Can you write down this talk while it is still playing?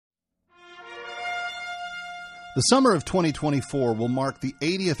The summer of 2024 will mark the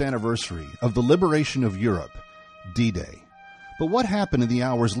 80th anniversary of the liberation of Europe, D-Day. But what happened in the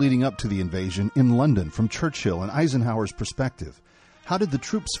hours leading up to the invasion in London from Churchill and Eisenhower's perspective? How did the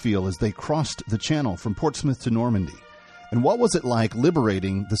troops feel as they crossed the Channel from Portsmouth to Normandy? And what was it like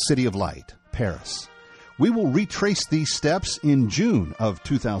liberating the City of Light, Paris? We will retrace these steps in June of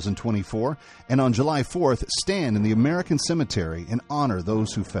 2024, and on July 4th, stand in the American cemetery and honor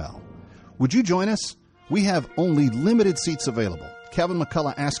those who fell. Would you join us? We have only limited seats available. Kevin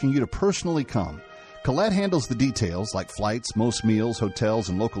McCullough asking you to personally come. Colette handles the details like flights, most meals, hotels,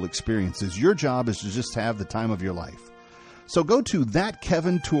 and local experiences. Your job is to just have the time of your life. So go to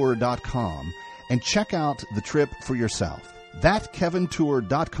thatkevintour.com and check out the trip for yourself.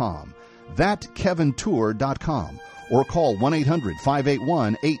 Thatkevintour.com. Thatkevintour.com. Or call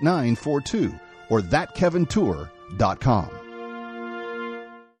 1-800-581-8942 or thatkevintour.com.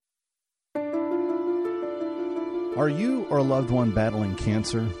 Are you or a loved one battling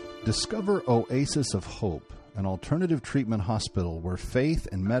cancer? Discover Oasis of Hope, an alternative treatment hospital where faith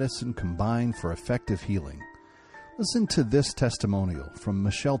and medicine combine for effective healing. Listen to this testimonial from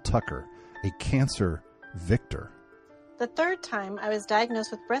Michelle Tucker, a cancer victor. The third time I was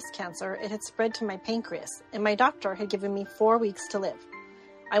diagnosed with breast cancer, it had spread to my pancreas, and my doctor had given me 4 weeks to live.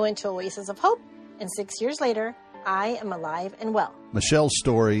 I went to Oasis of Hope, and 6 years later, I am alive and well. Michelle's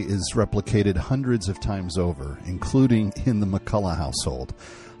story is replicated hundreds of times over, including in the McCullough household.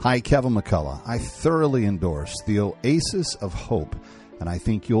 Hi, Kevin McCullough. I thoroughly endorse the Oasis of Hope, and I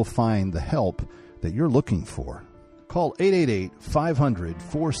think you'll find the help that you're looking for. Call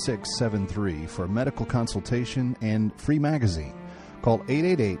 888-500-4673 for a medical consultation and free magazine. Call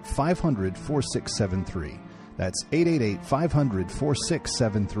 888-500-4673. That's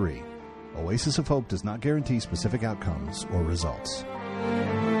 888-500-4673. Oasis of Hope does not guarantee specific outcomes or results.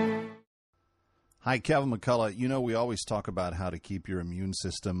 Hi, Kevin McCullough. You know, we always talk about how to keep your immune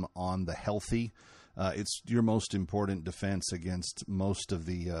system on the healthy. It's your most important defense against most of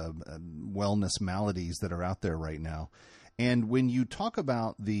the wellness maladies that are out there right now. And when you talk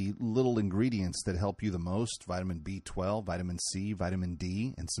about the little ingredients that help you the most, vitamin B12, vitamin C, vitamin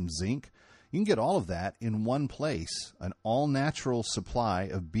D, and some zinc, you can get all of that in one place. An all-natural supply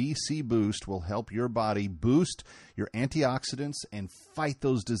of BC Boost will help your body boost your antioxidants and fight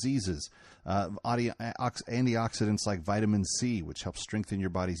those diseases. Antioxidants like vitamin C, which helps strengthen your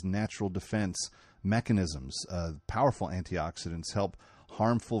body's natural defense mechanisms. Powerful antioxidants help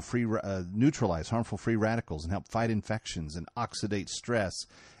neutralize harmful free radicals and help fight infections and oxidate stress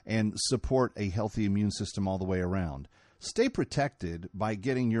and support a healthy immune system all the way around. Stay protected by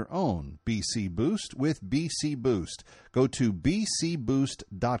getting your own BC Boost with BC Boost. Go to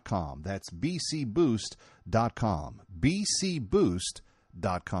bcboost.com. That's bcboost.com.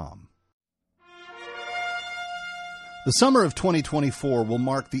 bcboost.com. The summer of 2024 will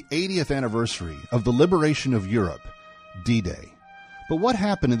mark the 80th anniversary of the liberation of Europe, D-Day. But what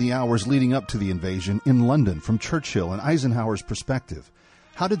happened in the hours leading up to the invasion in London from Churchill and Eisenhower's perspective?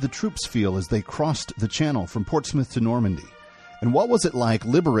 How did the troops feel as they crossed the Channel from Portsmouth to Normandy? And what was it like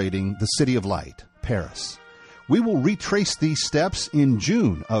liberating the City of Light, Paris? We will retrace these steps in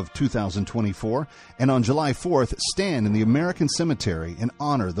June of 2024, and on July 4th, stand in the American cemetery and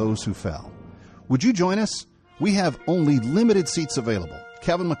honor those who fell. Would you join us? We have only limited seats available.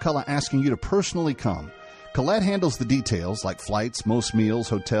 Kevin McCullough asking you to personally come. Colette handles the details like flights, most meals,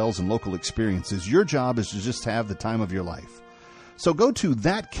 hotels, and local experiences. Your job is to just have the time of your life. So go to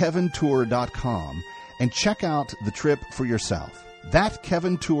thatkevintour.com and check out the trip for yourself.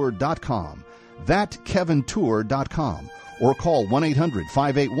 Thatkevintour.com. Thatkevintour.com. Or call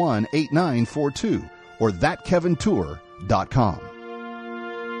 1-800-581-8942 or thatkevintour.com.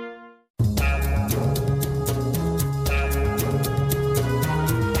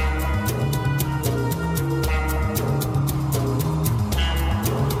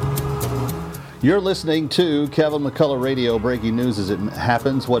 You're listening to Kevin McCullough Radio, breaking news as it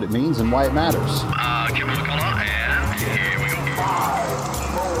happens, what it means, and why it matters. Kevin McCullough, and here we go.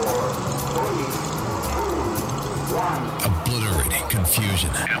 5, 4, 3, 2, 1. Obliterating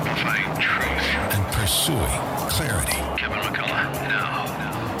confusion. Amplifying truth. And pursuing clarity. Kevin McCullough,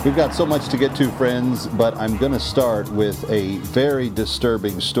 now. We've got so much to get to, friends, but I'm going to start with a very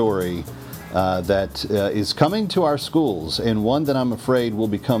disturbing story that is coming to our schools, and one that I'm afraid will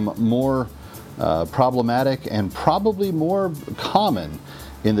become more problematic and probably more common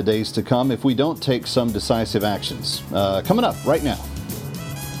in the days to come if we don't take some decisive actions. Coming up right now.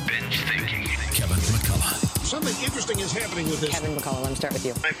 Binge thinking. Kevin McCullough. Something interesting is happening with this. Kevin McCullough, let me start with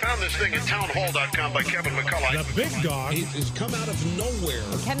you. I found this thing at townhall.com by Kevin McCullough. The big dog has come out of nowhere.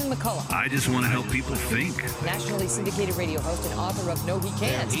 Kevin McCullough. I just want to help people think. Nationally syndicated radio host and author of No He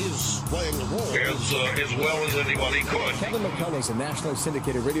Can't. And he's playing the role as well as anybody could. Kevin McCullough is a nationally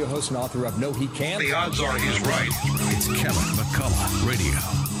syndicated radio host and author of No He Can't. The odds are he's right. It's Kevin McCullough Radio.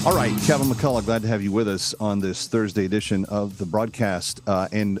 All right, Kevin McCullough, glad to have you with us on this Thursday edition of the broadcast,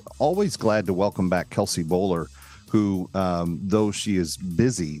 and always glad to welcome back Kelsey Bolar, who, though she is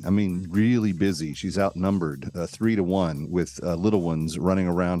busy, really busy, she's outnumbered 3-1 with little ones running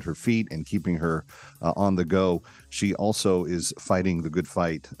around her feet and keeping her on the go. She also is fighting the good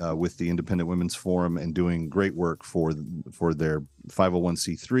fight with the Independent Women's Forum and doing great work for their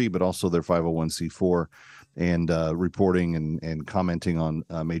 501c3, but also their 501c4. And reporting and commenting on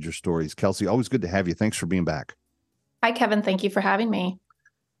major stories. Kelsey, always good to have you. Thanks for being back. Hi, Kevin. Thank you for having me.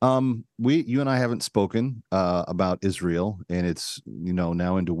 You and I haven't spoken about Israel, and it's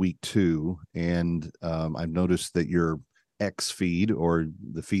now into week 2, and I've noticed that your X feed, or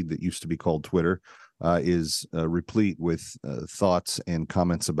the feed that used to be called Twitter, is replete with thoughts and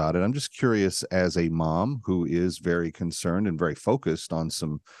comments about it. I'm just curious, as a mom who is very concerned and very focused on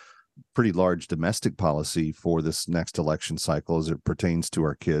some pretty large domestic policy for this next election cycle as it pertains to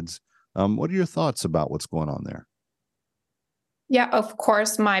our kids. What are your thoughts about what's going on there? Yeah, of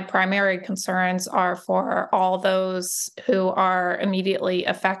course, my primary concerns are for all those who are immediately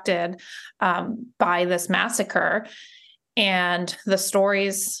affected by this massacre. And the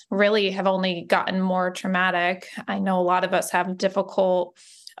stories really have only gotten more traumatic. I know a lot of us have a difficult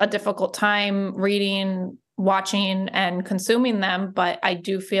time reading, watching, and consuming them, but I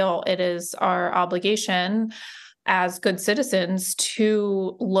do feel it is our obligation as good citizens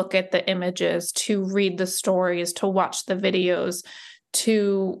to look at the images, to read the stories, to watch the videos,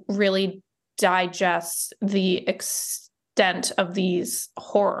 to really digest the extent of these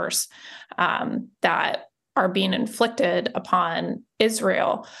horrors that are being inflicted upon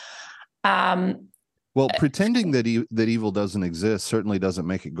Israel. Well, pretending that evil doesn't exist certainly doesn't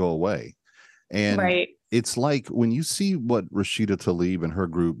make it go away. And right. It's like when you see what Rashida Tlaib and her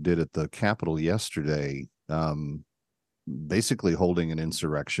group did at the Capitol yesterday, basically holding an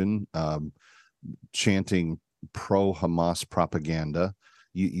insurrection, chanting pro-Hamas propaganda.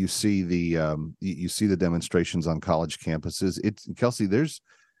 You see the demonstrations on college campuses. Kelsey, there's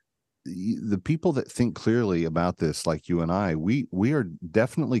the people that think clearly about this, like you and I. We are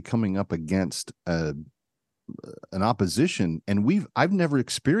definitely coming up against an opposition, and I've never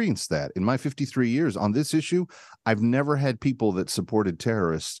experienced that in my 53 years on this issue. I've never had people that supported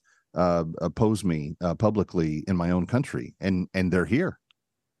terrorists oppose me publicly in my own country, and they're here.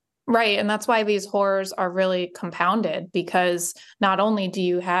 Right. And that's why these horrors are really compounded, because not only do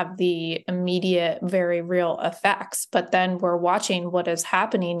you have the immediate, very real effects, but then we're watching what is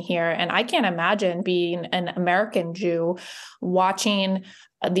happening here. And I can't imagine being an American Jew watching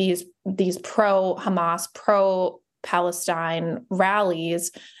these pro-Hamas, pro-Palestine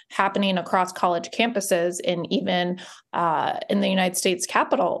rallies happening across college campuses and even in the United States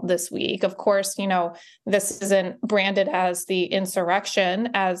Capitol this week. Of course, this isn't branded as the insurrection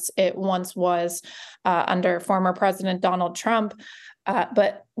as it once was under former President Donald Trump,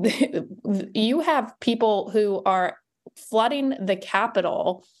 but you have people who are flooding the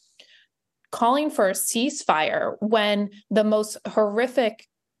Capitol, calling for a ceasefire when the most horrific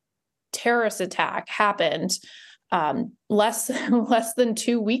terrorist attack happened less than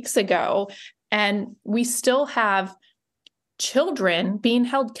 2 weeks ago, and we still have children being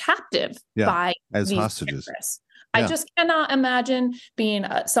held captive by as these hostages. Terrorists. I just cannot imagine being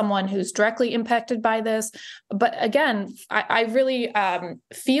someone who's directly impacted by this. But again, I really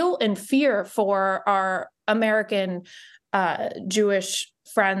feel and fear for our American Jewish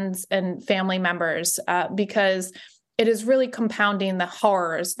friends and family members because it is really compounding the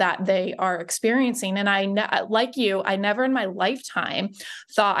horrors that they are experiencing. And like you, I never in my lifetime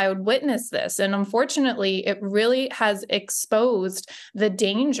thought I would witness this. And unfortunately, it really has exposed the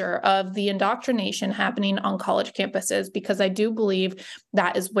danger of the indoctrination happening on college campuses, because I do believe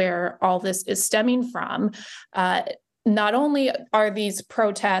that is where all this is stemming from. Not only are these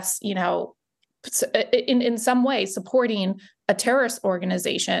protests, in some way supporting a terrorist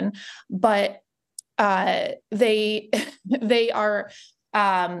organization, but they are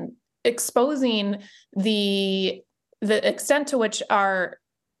exposing the extent to which our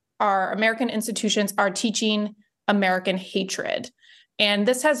American institutions are teaching American hatred. And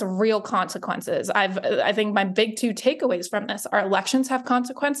this has real consequences. I think my big 2 takeaways from this: our elections have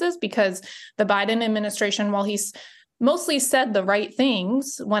consequences, because the Biden administration, while he's mostly said the right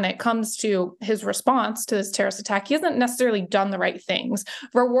things when it comes to his response to this terrorist attack. He hasn't necessarily done the right things.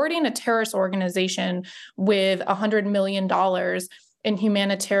 Rewarding a terrorist organization with $100 million in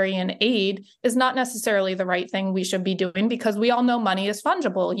humanitarian aid is not necessarily the right thing we should be doing, because we all know money is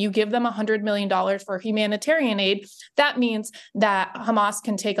fungible. You give them $100 million for humanitarian aid, that means that Hamas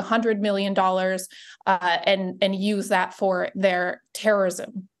can take $100 million and use that for their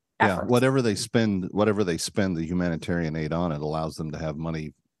terrorism efforts. Yeah, whatever they spend the humanitarian aid on, it allows them to have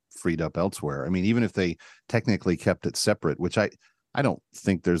money freed up elsewhere. I mean, even if they technically kept it separate, which I don't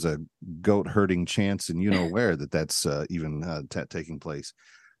think there's a goat herding chance in where that's even taking place.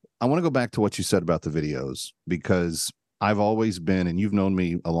 I want to go back to what you said about the videos, because I've always been, and you've known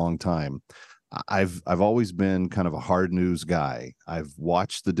me a long time, I've always been kind of a hard news guy. I've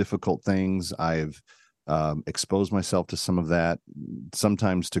watched the difficult things. I've exposed myself to some of that,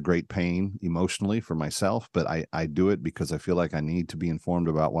 sometimes to great pain emotionally for myself, but I do it because I feel like I need to be informed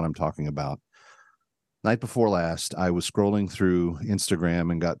about what I'm talking about. Night before last, I was scrolling through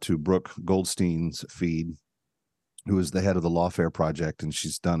Instagram and got to Brooke Goldstein's feed, who is the head of the Lawfare Project, and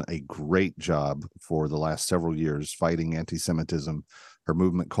she's done a great job for the last several years fighting anti-Semitism. Her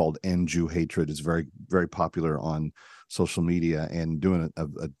movement called End Jew Hatred is very, very popular on social media and doing a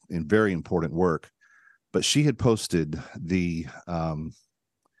very important work. But she had posted the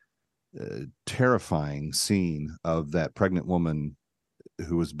terrifying scene of that pregnant woman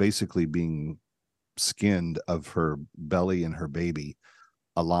who was basically being skinned of her belly and her baby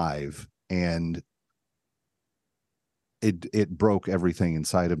alive, and it broke everything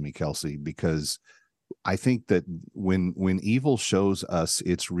inside of me, Kelsey, because I think that when evil shows us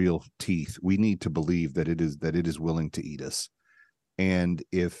its real teeth, we need to believe that it is willing to eat us. And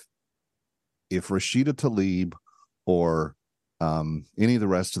if Rashida Tlaib or any of the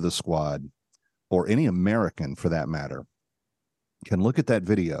rest of the squad, or any American for that matter, can look at that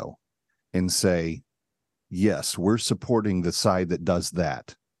video and say, yes, we're supporting the side that does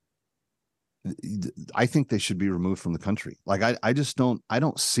that, I think they should be removed from the country. Like, I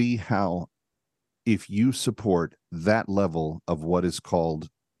don't see how, if you support that level of what is called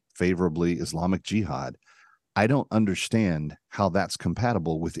favorably Islamic jihad, I don't understand how that's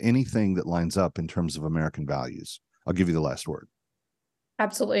compatible with anything that lines up in terms of American values. I'll give you the last word.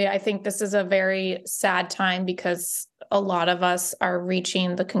 Absolutely. I think this is a very sad time because a lot of us are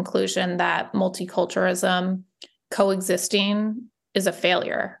reaching the conclusion that multiculturalism coexisting is a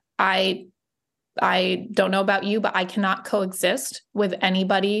failure. I don't know about you, but I cannot coexist with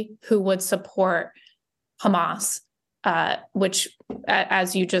anybody who would support Hamas, which,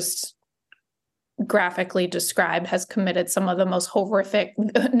 as you just graphically described, has committed some of the most horrific,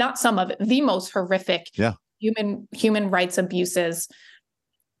 not some of it, the most horrific human rights abuses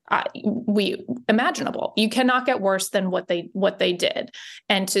imaginable. You cannot get worse than what they did.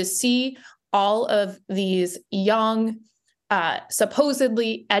 And to see all of these young,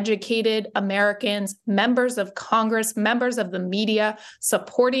 supposedly educated Americans, members of Congress, members of the media,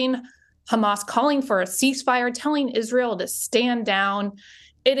 supporting Hamas, calling for a ceasefire, telling Israel to stand down.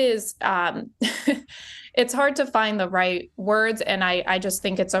 It is, it's hard to find the right words. And I just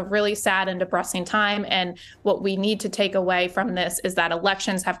think it's a really sad and depressing time. And what we need to take away from this is that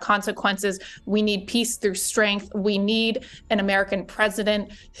elections have consequences. We need peace through strength. We need an American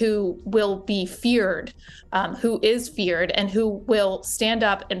president who will be feared, who is feared, and who will stand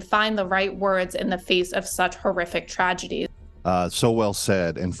up and find the right words in the face of such horrific tragedies. So well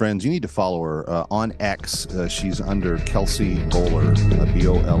said. And friends, you need to follow her on X. She's under Kelsey Bolar,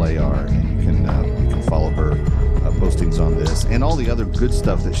 Bolar, and you can follow her postings on this and all the other good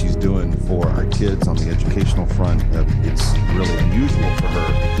stuff that she's doing for our kids on the educational front. It's really unusual for her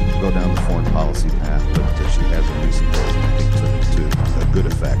to go down the foreign policy path, but she has in recent days, and I think to a good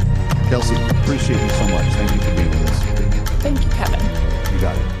effect. Kelsey, appreciate you so much. Thank you for being with us. Thank you, Kevin. You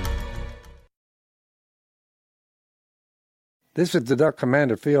got it. This is the Duck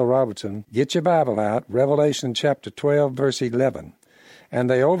Commander, Phil Robertson. Get your Bible out, Revelation chapter 12, verse 11. And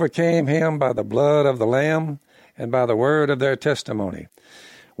they overcame him by the blood of the Lamb and by the word of their testimony.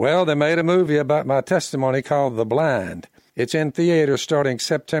 Well, they made a movie about my testimony called The Blind. It's in theaters starting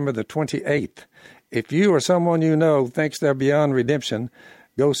September the 28th. If you or someone you know thinks they're beyond redemption,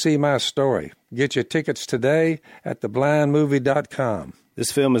 go see my story. Get your tickets today at theblindmovie.com.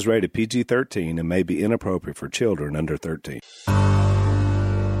 This film is rated PG-13 and may be inappropriate for children under 13.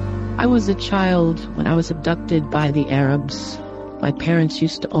 I was a child when I was abducted by the Arabs. My parents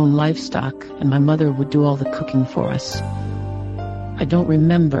used to own livestock, and my mother would do all the cooking for us. I don't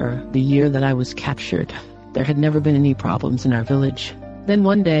remember the year that I was captured. There had never been any problems in our village. Then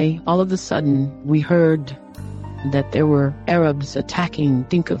one day, all of a sudden, we heard that there were Arabs attacking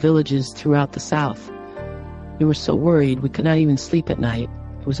Dinka villages throughout the south. We were so worried we could not even sleep at night.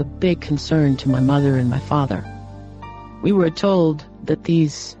 It was a big concern to my mother and my father. We were told that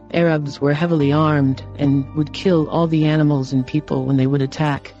these Arabs were heavily armed and would kill all the animals and people when they would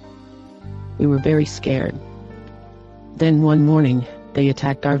attack. We were very scared. Then one morning, they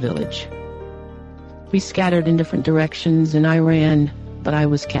attacked our village. We scattered in different directions and I ran, but I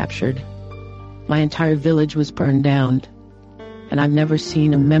was captured. My entire village was burned down, and I've never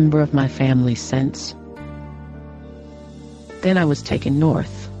seen a member of my family since. Then I was taken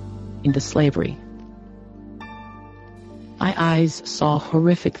north, into slavery. My eyes saw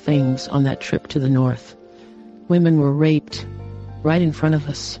horrific things on that trip to the north. Women were raped right in front of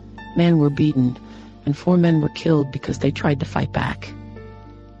us. Men were beaten, and 4 men were killed because they tried to fight back.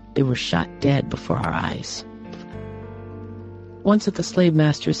 They were shot dead before our eyes. Once at the slave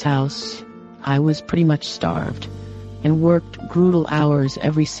master's house, I was pretty much starved and worked brutal hours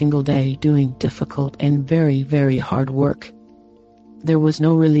every single day doing difficult and very, very hard work. There was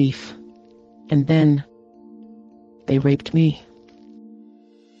no relief. And then they raped me.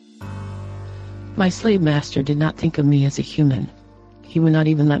 My slave master did not think of me as a human. He would not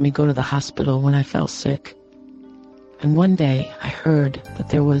even let me go to the hospital when I fell sick. And one day I heard that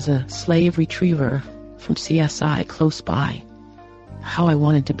there was a slave retriever from CSI close by. How I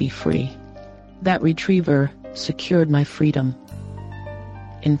wanted to be free. That retriever secured my freedom.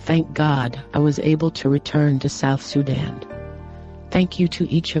 And thank God I was able to return to South Sudan. Thank you to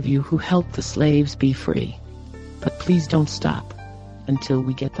each of you who helped the slaves be free. But please don't stop until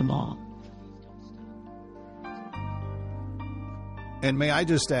we get them all. And may I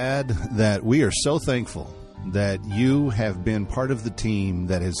just add that we are so thankful that you have been part of the team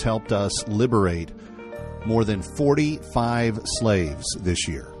that has helped us liberate more than 45 slaves this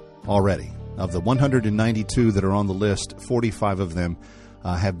year already. Of the 192 that are on the list, 45 of them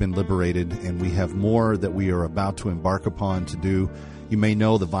have been liberated, and we have more that we are about to embark upon to do. You may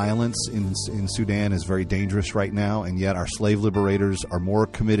know the violence in Sudan is very dangerous right now, and yet our slave liberators are more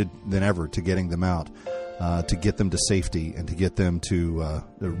committed than ever to getting them out, to get them to safety and to get them to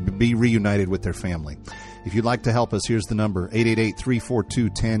be reunited with their family. If you'd like to help us, here's the number,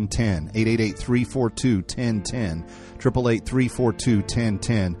 888-342-1010, 888-342-1010,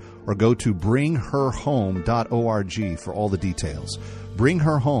 888-342-1010, or go to bringherhome.org for all the details.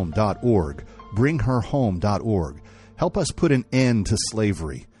 Bringherhome.org, bringherhome.org. Help us put an end to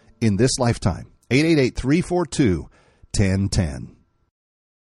slavery in this lifetime. 888-342-1010.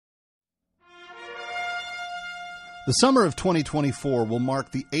 The summer of 2024 will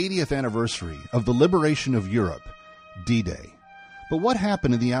mark the 80th anniversary of the liberation of Europe, D-Day. But what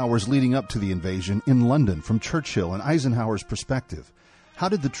happened in the hours leading up to the invasion in London from Churchill and Eisenhower's perspective? How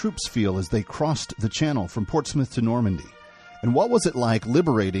did the troops feel as they crossed the Channel from Portsmouth to Normandy? And what was it like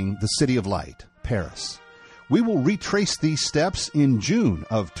liberating the City of Light, Paris? We will retrace these steps in June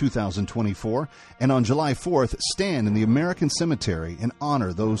of 2024, and on July 4th, stand in the American Cemetery and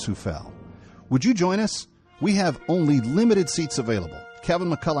honor those who fell. Would you join us? We have only limited seats available. Kevin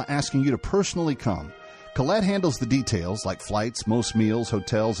McCullough asking you to personally come. Colette handles the details like flights, most meals,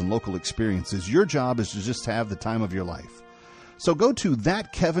 hotels, and local experiences. Your job is to just have the time of your life. So go to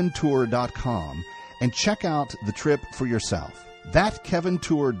thatkevintour.com and check out the trip for yourself.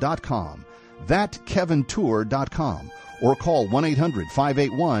 Thatkevintour.com. Thatkevintour.com. Or call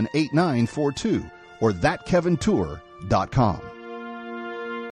 1-800-581-8942 or thatkevintour.com.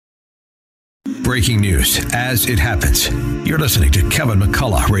 Breaking news as it happens. You're listening to Kevin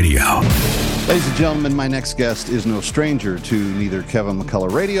McCullough Radio. Ladies and gentlemen, my next guest is no stranger to neither Kevin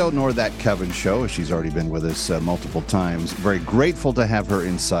McCullough Radio nor That Kevin Show. She's already been with us multiple times. Very grateful to have her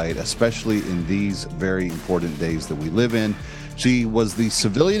insight, especially in these very important days that we live in. She was the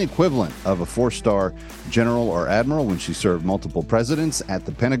civilian equivalent of a 4-star general or admiral when she served multiple presidents at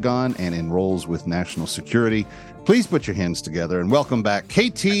the Pentagon and in roles with national security. Please put your hands together and welcome back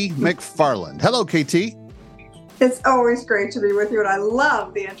KT McFarland. Hello, KT. It's always great to be with you, and I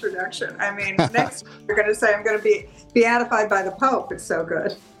love the introduction. I mean, next you're going to say I'm going to be beatified by the Pope. It's so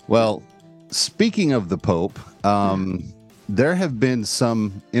good. Well, speaking of the Pope, there have been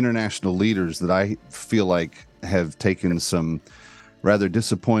some international leaders that I feel like have taken some rather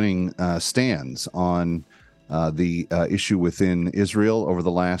disappointing stands on the issue within Israel over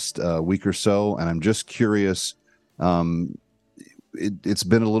the last week or so, and I'm just curious. It's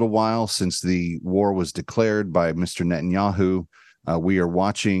been a little while since the war was declared by Mr. Netanyahu. We are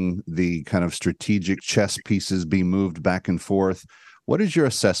watching the kind of strategic chess pieces be moved back and forth. What is your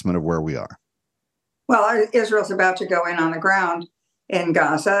assessment of where we are? Well, Israel's about to go in on the ground. in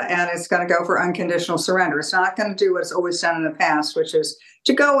Gaza, and it's going to go for unconditional surrender. It's not going to do what it's always done in the past, which is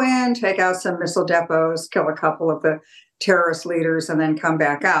to go in, take out some missile depots, kill a couple of the terrorist leaders, and then come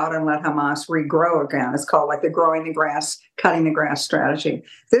back out and let Hamas regrow again. It's called like the growing the grass, cutting the grass strategy.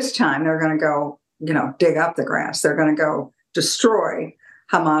 This time they're going to go, dig up the grass. They're going to go destroy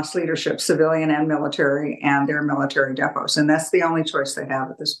Hamas leadership, civilian and military, and their military depots. And that's the only choice they have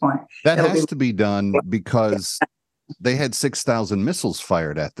at this point. That has to be done because they had 6,000 missiles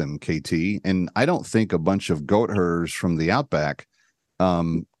fired at them, KT. And I don't think a bunch of goat herders from the outback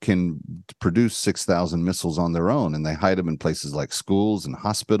can produce 6,000 missiles on their own. And they hide them in places like schools and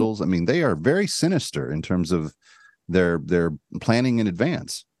hospitals. I mean, they are very sinister in terms of their planning in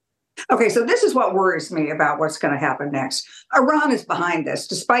advance. Okay, so this is what worries me about what's going to happen next. Iran is behind this,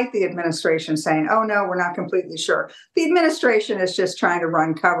 despite the administration saying, oh, no, we're not completely sure. The administration is just trying to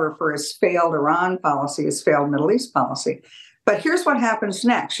run cover for its failed Iran policy, its failed Middle East policy. But here's what happens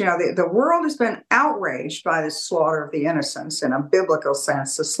next. The world has been outraged by the slaughter of the innocents, in a biblical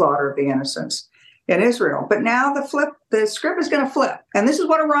sense, the slaughter of the innocents in Israel. But now the script is going to flip. And this is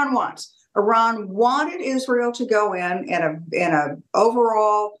what Iran wants. Iran wanted Israel to go in a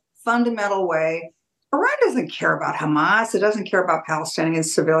overall fundamental way. Iran doesn't care about Hamas. It doesn't care about Palestinian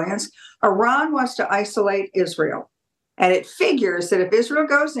civilians. Iran wants to isolate Israel. And it figures that if Israel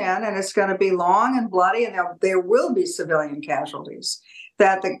goes in, and it's going to be long and bloody, and there will be civilian casualties,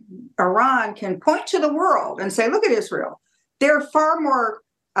 that Iran can point to the world and say, look at Israel. They're far more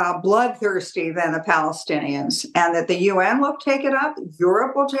bloodthirsty than the Palestinians, and that the UN will take it up.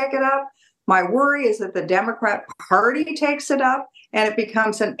 Europe will take it up. My worry is that the Democrat Party takes it up, and it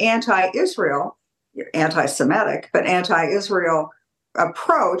becomes an anti-Israel, anti-Semitic, but anti-Israel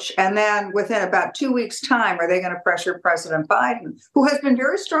approach. And then within about 2 weeks' time, are they going to pressure President Biden, who has been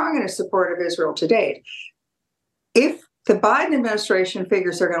very strong in his support of Israel to date? If the Biden administration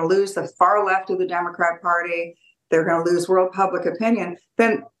figures they're going to lose the far left of the Democrat Party, they're going to lose world public opinion,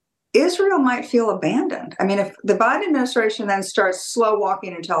 then Israel might feel abandoned. I mean, if the Biden administration then starts slow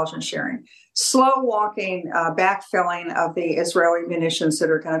walking intelligence sharing, slow walking backfilling of the Israeli munitions that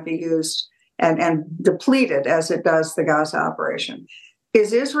are going to be used and depleted as it does the Gaza operation,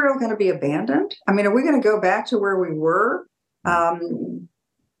 is Israel going to be abandoned? I mean, are we going to go back to where we were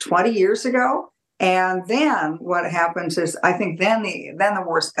 20 years ago? And then what happens is, I think then the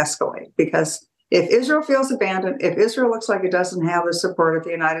wars escalate, because if Israel feels abandoned, if Israel looks like it doesn't have the support of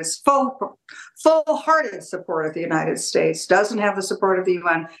the full-hearted support of the United States, doesn't have the support of the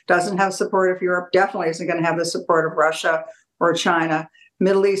UN, doesn't have support of Europe, definitely isn't going to have the support of Russia or China,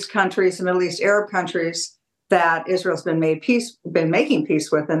 Middle East countries, Middle East Arab countries that Israel's been making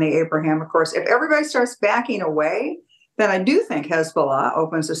peace with in the Abraham Accords. If everybody starts backing away, then I do think Hezbollah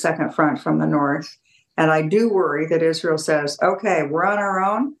opens a second front from the north. And I do worry that Israel says, okay, we're on our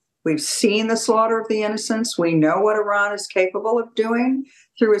own. We've seen the slaughter of the innocents. We know what Iran is capable of doing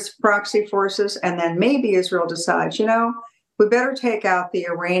through its proxy forces. And then maybe Israel decides, we better take out the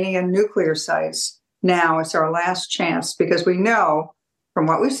Iranian nuclear sites now. It's our last chance, because we know from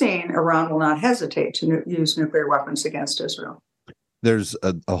what we've seen, Iran will not hesitate to use nuclear weapons against Israel. There's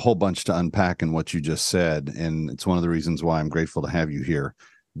a whole bunch to unpack in what you just said, and it's one of the reasons why I'm grateful to have you here.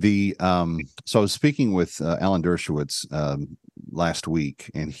 So I was speaking with Alan Dershowitz last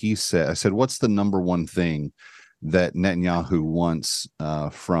week, and I said, what's the number one thing that Netanyahu wants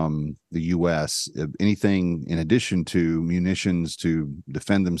from the U.S., anything in addition to munitions to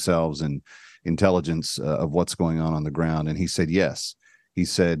defend themselves and intelligence of what's going on the ground? And he said, yes. He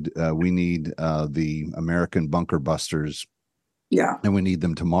said, we need the American bunker busters. Yeah. And we need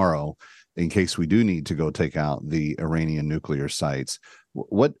them tomorrow in case we do need to go take out the Iranian nuclear sites.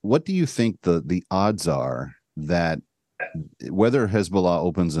 What do you think the odds are that whether Hezbollah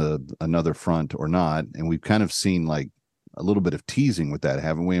opens another front or not, and we've kind of seen like a little bit of teasing with that,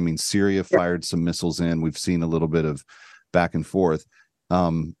 haven't we? I mean, Syria fired some missiles in. We've seen a little bit of back and forth.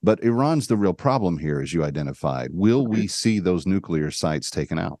 But Iran's the real problem here, as you identified. Will we see those nuclear sites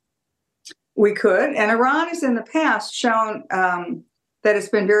taken out? We could. And Iran has in the past shown that it's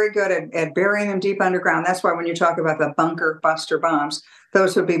been very good at burying them deep underground. That's why when you talk about the bunker buster bombs,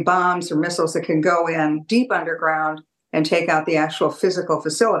 those would be bombs or missiles that can go in deep underground and take out the actual physical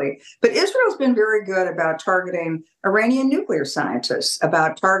facility. But Israel's been very good about targeting Iranian nuclear scientists,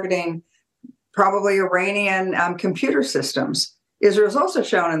 about targeting probably Iranian computer systems. Israel's also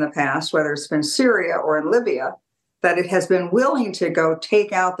shown in the past, whether it's been Syria or in Libya, that it has been willing to go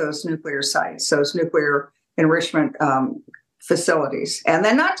take out those nuclear sites, those nuclear enrichment facilities, and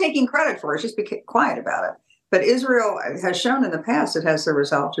then not taking credit for it, just be quiet about it. But Israel has shown in the past it has the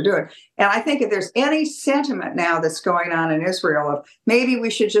resolve to do it. And I think if there's any sentiment now that's going on in Israel of maybe we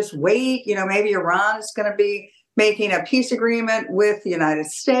should just wait, maybe Iran is going to be making a peace agreement with the United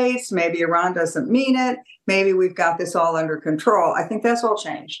States. Maybe Iran doesn't mean it. Maybe we've got this all under control. I think that's all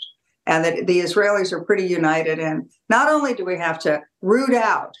changed. And that the Israelis are pretty united in not only do we have to root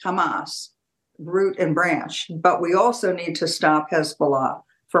out Hamas, root and branch, but we also need to stop Hezbollah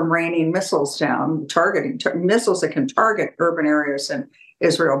from raining missiles down, targeting missiles that can target urban areas in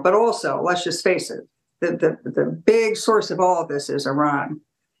Israel. But also, let's just face it, the big source of all of this is Iran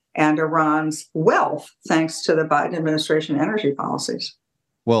and Iran's wealth, thanks to the Biden administration energy policies.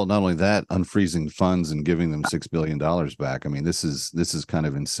 Well, not only that, unfreezing funds and giving them $6 billion back. I mean, this is kind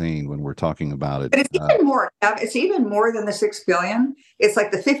of insane when we're talking about it. But it's even more. It's even more than the $6 billion. It's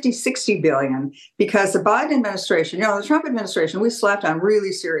like the 50-60 billion, because the Biden administration, the Trump administration, we slapped on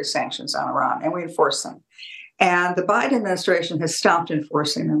really serious sanctions on Iran and we enforced them. And the Biden administration has stopped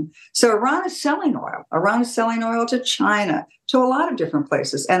enforcing them. So Iran is selling oil. Iran is selling oil to China, to a lot of different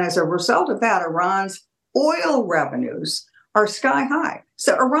places. And as a result of that, Iran's oil revenues are sky high.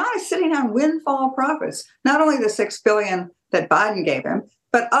 So Iran is sitting on windfall profits, not only the $6 billion that Biden gave him,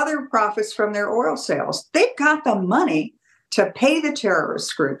 but other profits from their oil sales. They've got the money to pay the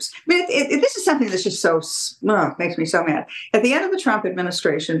terrorist groups. I mean, this is something that's just makes me so mad. At the end of the Trump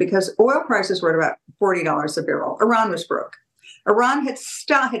administration, because oil prices were at about $40 a barrel, Iran was broke. Iran had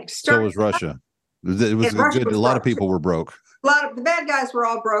started. So was Russia. It was good. A lot of people were broke. The bad guys were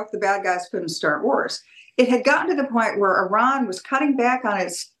all broke. The bad guys couldn't start wars. It had gotten to the point where Iran was cutting back on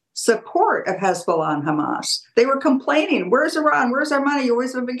its support of Hezbollah and Hamas. They were complaining, where's Iran? Where's our money? You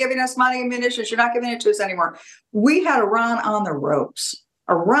always have been giving us money and munitions. You're not giving it to us anymore. We had Iran on the ropes.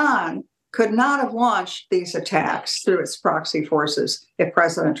 Iran could not have launched these attacks through its proxy forces if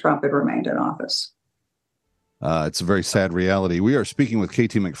President Trump had remained in office. It's a very sad reality. We are speaking with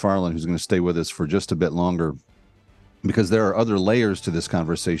KT McFarland, who's going to stay with us for just a bit longer, because there are other layers to this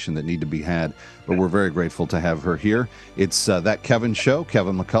conversation that need to be had, but we're very grateful to have her here. It's That Kevin Show.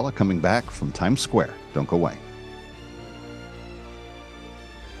 Kevin McCullough coming back from Times Square. Don't go away.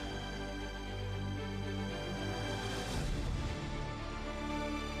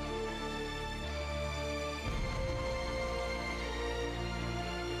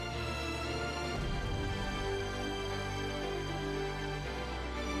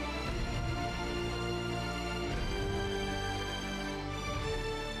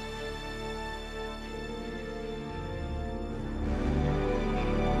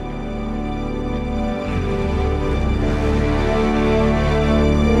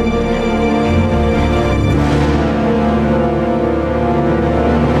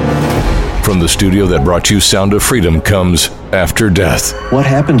 From the studio that brought you Sound of Freedom comes After Death. What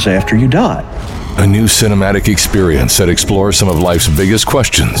happens after you die? A new cinematic experience that explores some of life's biggest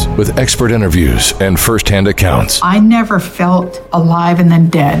questions with expert interviews and first-hand accounts. I never felt alive and then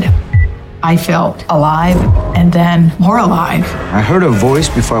dead. I felt alive and then more alive. I heard a voice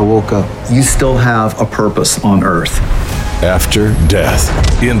before I woke up. You still have a purpose on Earth. After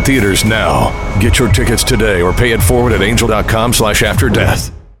Death. In theaters now. Get your tickets today or pay it forward at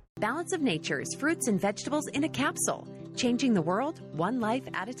angel.com/afterdeath. Balance of Nature's fruits and vegetables in a capsule, changing the world one life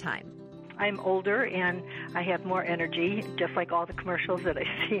at a time. I'm older and I have more energy, just like all the commercials that I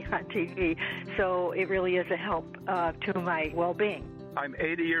see on TV. So it really is a help to my well-being. I'm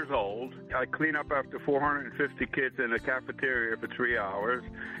 80 years old. I clean up after 450 kids in a cafeteria for 3 hours,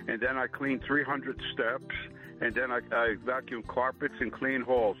 and then I clean 300 steps, and then I vacuum carpets and clean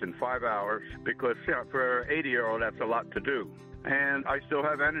halls in 5 hours, because for an 80-year-old, that's a lot to do. And I still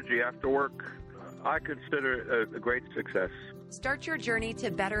have energy after work. I consider it a great success. Start your journey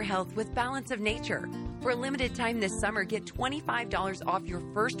to better health with Balance of Nature. For a limited time this summer, get $25 off your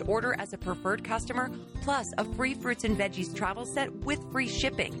first order as a preferred customer, plus a free fruits and veggies travel set with free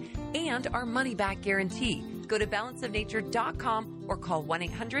shipping and our money-back guarantee. Go to balanceofnature.com or call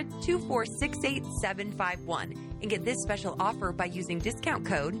 1-800-246-8751 and get this special offer by using discount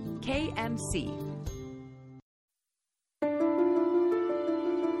code KMC.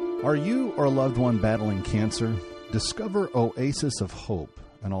 Are you or a loved one battling cancer? Discover Oasis of Hope,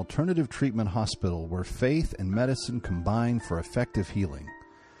 an alternative treatment hospital where faith and medicine combine for effective healing.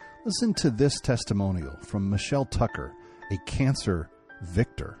 Listen to this testimonial from Michelle Tucker, a cancer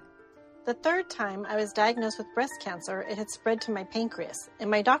victor. The third time I was diagnosed with breast cancer, it had spread to my pancreas,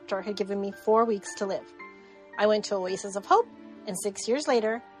 and my doctor had given me 4 weeks to live. I went to Oasis of Hope, and 6 years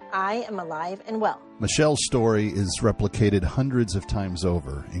later, I am alive and well. Michelle's story is replicated hundreds of times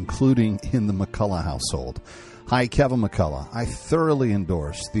over, including in the McCullough household. Hi, Kevin McCullough. I thoroughly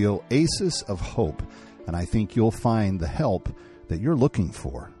endorse the Oasis of Hope and I think you'll find the help that you're looking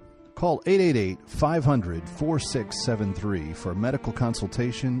for. Call 888-500-4673 for a medical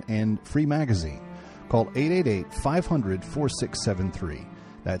consultation and free magazine. Call 888-500-4673.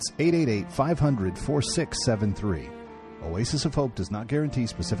 That's 888-500-4673. Oasis of Hope does not guarantee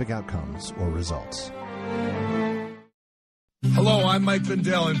specific outcomes or results. Hello, I'm Mike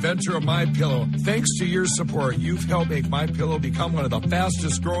Lindell, inventor of MyPillow. Thanks to your support, you've helped make MyPillow become one of the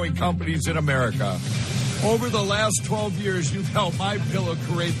fastest growing companies in America. Over the last 12 years, you've helped MyPillow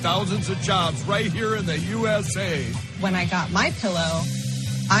create thousands of jobs right here in the USA. When I got MyPillow,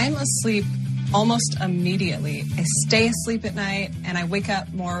 I'm asleep almost immediately. I stay asleep at night, and I wake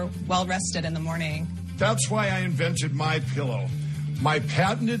up more well-rested in the morning. That's why I invented MyPillow. My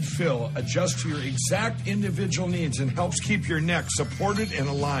patented fill adjusts to your exact individual needs and helps keep your neck supported and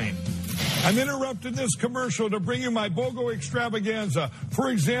aligned. I'm interrupting this commercial to bring you my BOGO extravaganza. For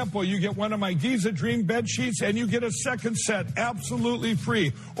example, you get one of my Giza Dream bed sheets and you get a second set absolutely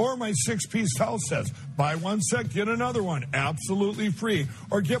free. Or my 6-piece towel sets. Buy one set, get another one absolutely free.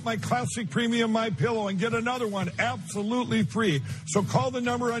 Or get my classic premium MyPillow and get another one absolutely free. So call the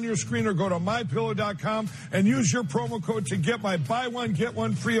number on your screen or go to MyPillow.com and use your promo code to get my buy one, get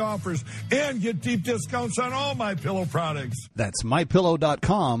one free offers and get deep discounts on all MyPillow products. That's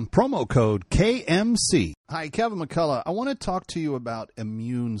MyPillow.com, promo code KMC. Hi, Kevin McCullough. I want to talk to you about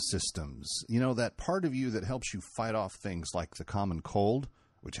immune systems. You know, that part of you that helps you fight off things like the common cold,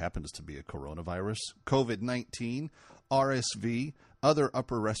 which happens to be a coronavirus, COVID-19, RSV, other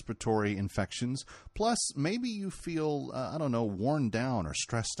upper respiratory infections. Plus, maybe you feel, worn down or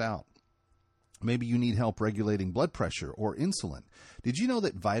stressed out. Maybe you need help regulating blood pressure or insulin. Did you know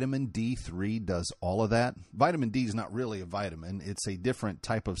that vitamin D3 does all of that? Vitamin D is not really a vitamin. It's a different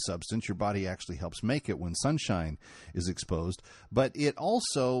type of substance. Your body actually helps make it when sunshine is exposed. But it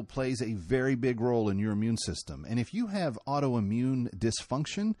also plays a very big role in your immune system. And if you have autoimmune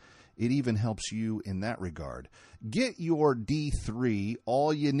dysfunction, it even helps you in that regard. Get your D3,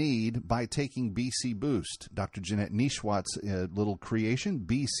 all you need, by taking BC Boost. Dr. Jeanette Nishwat's little creation,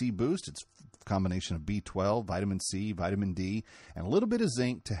 BC Boost. It's combination of B12, vitamin C, vitamin D, and a little bit of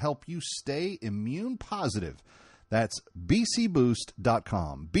zinc to help you stay immune positive. That's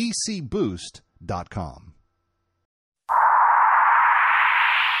bcboost.com, bcboost.com.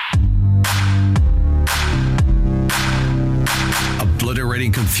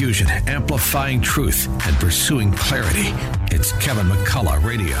 Obliterating confusion, amplifying truth, and pursuing clarity. It's Kevin McCullough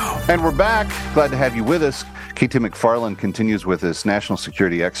Radio. And we're back. Glad to have you with us. KT McFarland continues with this national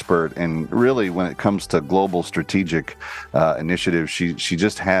security expert, and really when it comes to global strategic initiatives, she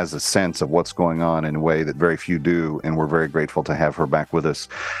just has a sense of what's going on in a way that very few do, and we're very grateful to have her back with us.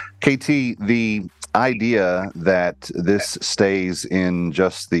 KT, the idea that this stays in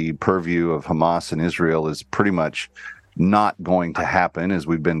just the purview of Hamas and Israel is pretty much not going to happen, as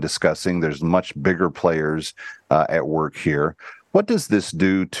we've been discussing. There's much bigger players at work here. What does this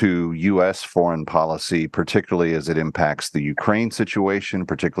do to U.S. foreign policy, particularly as it impacts the Ukraine situation,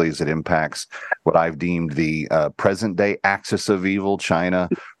 particularly as it impacts what I've deemed the present-day axis of evil, China,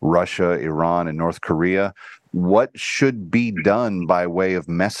 Russia, Iran, and North Korea? What should be done by way of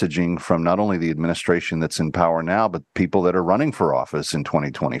messaging from not only the administration that's in power now, but people that are running for office in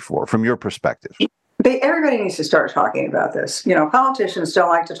 2024, from your perspective? Everybody needs to start talking about this. You know, politicians don't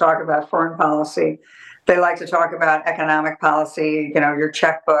like to talk about foreign policy. They like to talk about economic policy, your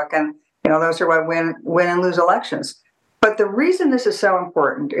checkbook, and, those are what win and lose elections. But the reason this is so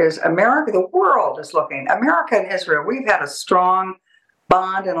important is America, the world is looking. America and Israel, we've had a strong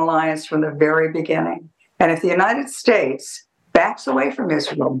bond and alliance from the very beginning. And if the United States backs away from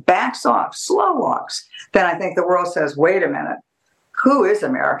Israel, backs off, slow walks, then I think the world says, wait a minute. Who is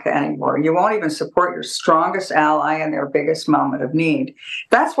America anymore? You won't even support your strongest ally in their biggest moment of need.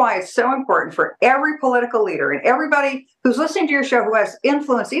 That's why it's so important for every political leader and everybody who's listening to your show who has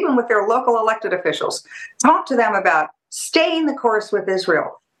influence, even with their local elected officials, talk to them about staying the course with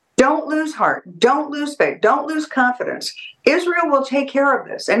Israel. Don't lose heart. Don't lose faith. Don't lose confidence. Israel will take care of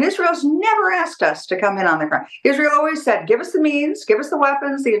this. And Israel's never asked us to come in on the ground. Israel always said, give us the means, give us the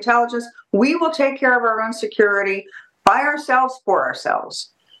weapons, the intelligence. We will take care of our own security by ourselves, for ourselves.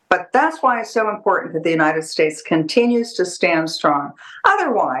 But that's why it's so important that the United States continues to stand strong.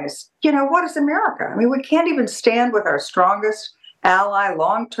 Otherwise, what is America? I mean, we can't even stand with our strongest ally,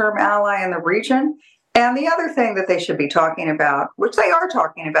 long-term ally in the region. And the other thing that they should be talking about, which they are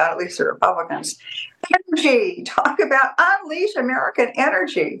talking about, at least the Republicans, energy. Talk about unleash American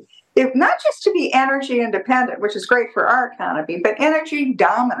energy. If not just to be energy independent, which is great for our economy, but energy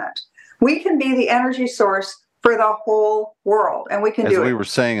dominant. We can be the energy source for the whole world, and we can do it. As we were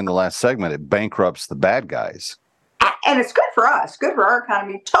saying in the last segment, it bankrupts the bad guys. And it's good for us, good for our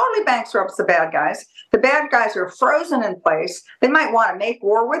economy. Totally bankrupts the bad guys. The bad guys are frozen in place. They might want to make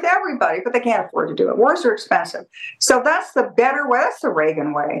war with everybody, but they can't afford to do it. Wars are expensive. So that's the better way. That's the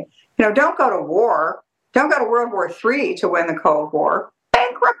Reagan way. Don't go to war. Don't go to World War III to win the Cold War.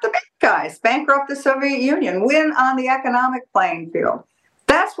 Bankrupt the bad guys. Bankrupt the Soviet Union. Win on the economic playing field.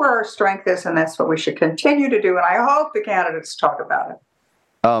 That's where our strength is, and that's what we should continue to do. And I hope the candidates talk about it.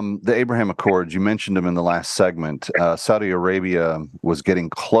 The Abraham Accords, you mentioned them in the last segment. Saudi Arabia was getting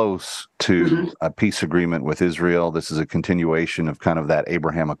close to a peace agreement with Israel. This is a continuation of kind of that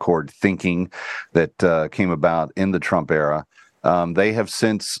Abraham Accord thinking that came about in the Trump era. They have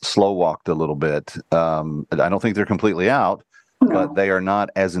since slow-walked a little bit. I don't think they're completely out, but they are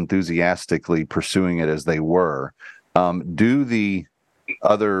not as enthusiastically pursuing it as they were. Do the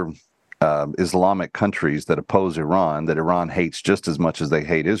other Islamic countries that oppose Iran, that Iran hates just as much as they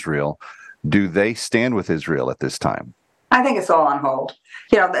hate Israel, do they stand with Israel at this time? I think it's all on hold.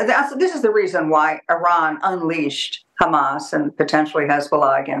 This is the reason why Iran unleashed Hamas and potentially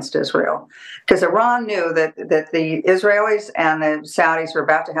Hezbollah against Israel, because Iran knew that the Israelis and the Saudis were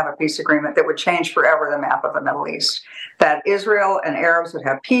about to have a peace agreement that would change forever the map of the Middle East, that Israel and Arabs would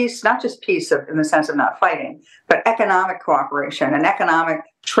have peace, not just peace in the sense of not fighting, but economic cooperation, an economic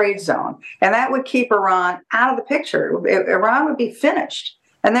trade zone. And that would keep Iran out of the picture. Iran would be finished.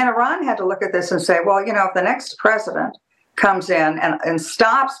 And then Iran had to look at this and say, well, if the next president comes in and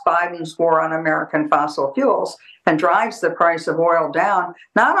stops Biden's war on American fossil fuels and drives the price of oil down,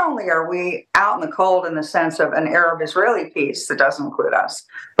 not only are we out in the cold in the sense of an Arab-Israeli peace that doesn't include us,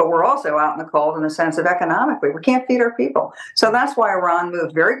 but we're also out in the cold in the sense of economically. We can't feed our people. So that's why Iran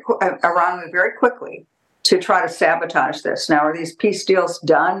moved very quickly to try to sabotage this. Now, are these peace deals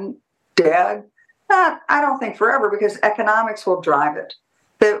done, dead? I don't think forever, because economics will drive it.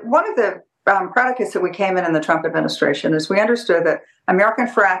 One of the predicates that we came in the Trump administration is we understood that American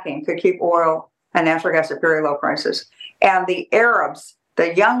fracking could keep oil and natural gas at very low prices. And the Arabs,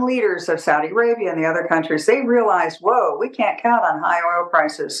 the young leaders of Saudi Arabia and the other countries, they realized, whoa, we can't count on high oil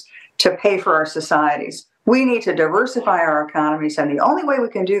prices to pay for our societies. We need to diversify our economies, and the only way we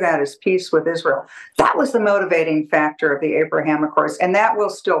can do that is peace with Israel. That was the motivating factor of the Abraham Accords, and that will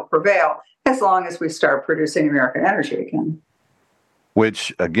still prevail as long as we start producing American energy again.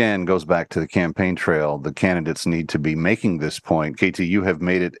 Which, again, goes back to the campaign trail. The candidates need to be making this point. KT, you have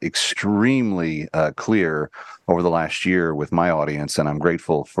made it extremely clear over the last year with my audience, and I'm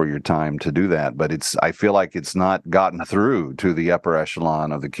grateful for your time to do that. But I feel like it's not gotten through to the upper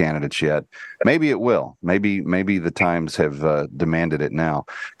echelon of the candidates yet. Maybe it will. Maybe the times have demanded it now.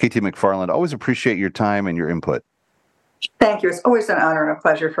 KT McFarland, always appreciate your time and your input. Thank you. It's always an honor and a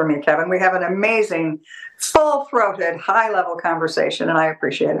pleasure for me, Kevin. We have an amazing, full-throated, high-level conversation, and I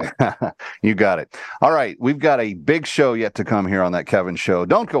appreciate it. You got it. All right. We've got a big show yet to come here on That Kevin Show.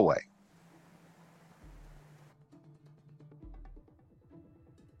 Don't go away.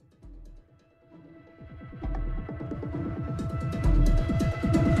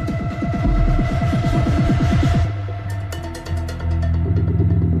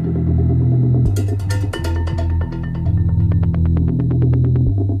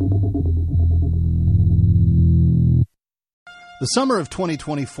 The summer of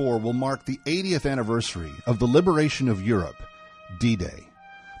 2024 will mark the 80th anniversary of the liberation of Europe, D-Day.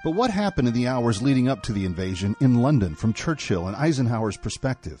 But what happened in the hours leading up to the invasion in London from Churchill and Eisenhower's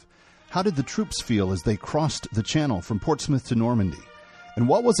perspective? How did the troops feel as they crossed the Channel from Portsmouth to Normandy? And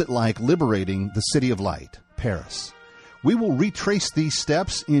what was it like liberating the City of Light, Paris? We will retrace these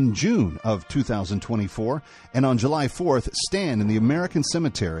steps in June of 2024, and on July 4th, stand in the American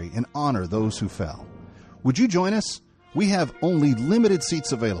Cemetery and honor those who fell. Would you join us? We have only limited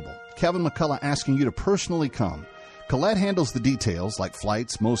seats available. Kevin McCullough asking you to personally come. Colette handles the details like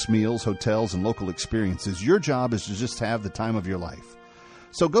flights, most meals, hotels, and local experiences. Your job is to just have the time of your life.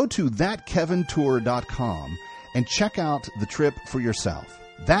 So go to thatkevintour.com and check out the trip for yourself.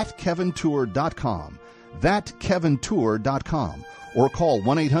 Thatkevintour.com. Thatkevintour.com. Or call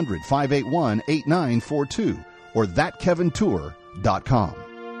 1-800-581-8942 or thatkevintour.com.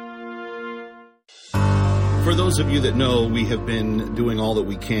 For those of you that know, we have been doing all that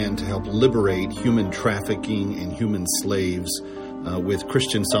we can to help liberate human trafficking and human slaves with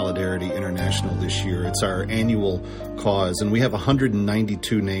Christian Solidarity International this year. It's our annual cause, and we have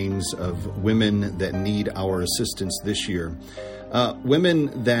 192 names of women that need our assistance this year.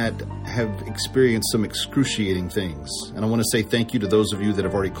 Women that have experienced some excruciating things. And I want to say thank you to those of you that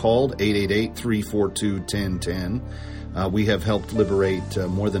have already called, 888-342-1010. We have helped liberate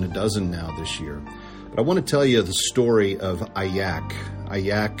more than a dozen now this year. But I want to tell you the story of Ayak.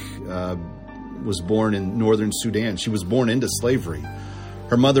 Ayak was born in northern Sudan. She was born into slavery.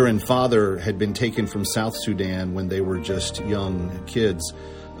 Her mother and father had been taken from South Sudan when they were just young kids,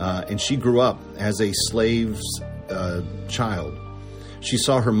 and she grew up as a slave's child. She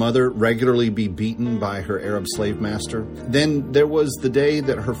saw her mother regularly be beaten by her Arab slave master. Then there was the day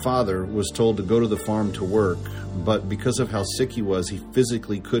that her father was told to go to the farm to work, but because of how sick he was, he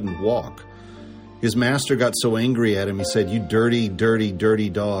physically couldn't walk. His master got so angry at him, he said, "You dirty, dirty, dirty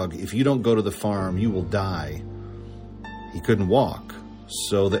dog. If you don't go to the farm, you will die." He couldn't walk.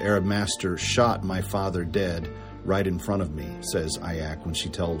 So the Arab master shot my father dead right in front of me, says Ayak when she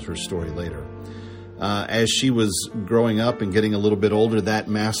tells her story later. As she was growing up and getting a little bit older, that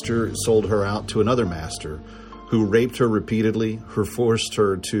master sold her out to another master who raped her repeatedly, who forced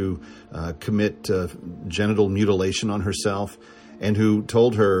her to commit genital mutilation on herself, and who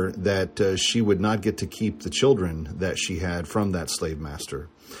told her that she would not get to keep the children that she had from that slave master.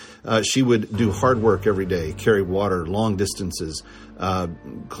 She would do hard work every day, carry water long distances,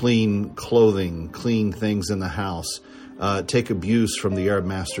 clean clothing, clean things in the house, take abuse from the Arab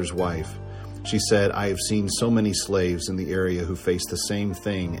master's wife. She said, "I have seen so many slaves in the area who face the same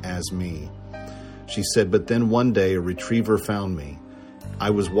thing as me." She said, "But then one day a retriever found me.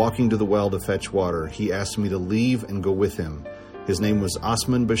 I was walking to the well to fetch water. He asked me to leave and go with him. His name was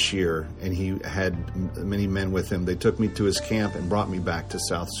Osman Bashir, and he had many men with him. They took me to his camp and brought me back to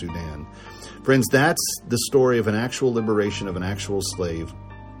South Sudan." Friends, that's the story of an actual liberation of an actual slave.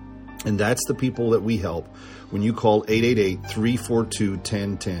 And that's the people that we help when you call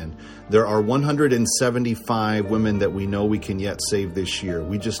 888-342-1010. There are 175 women that we know we can yet save this year.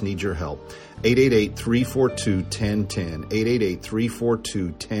 We just need your help. 888-342-1010.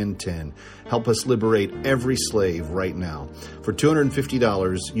 888-342-1010. Help us liberate every slave right now. For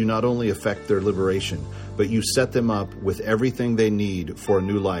 $250, you not only affect their liberation, but you set them up with everything they need for a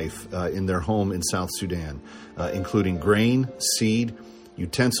new life in their home in South Sudan, including grain, seed,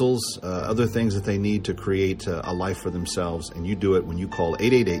 utensils, other things that they need to create a life for themselves. And you do it when you call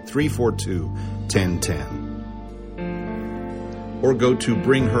 888-342-1010. Or go to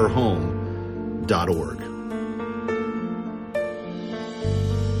bringherhome.org.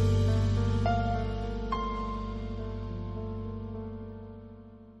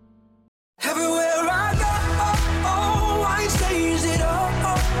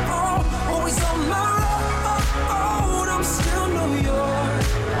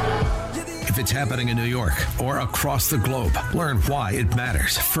 It's happening in New York or across the globe. Learn why it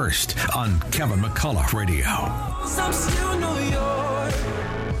matters first on Kevin McCullough Radio.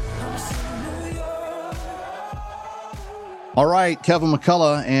 All right, Kevin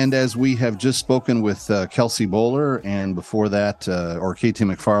McCullough, and as we have just spoken with Kelsey Bolar, and before that, or KT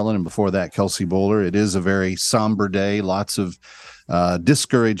McFarland, and before that, Kelsey Bolar, it is a very somber day, lots of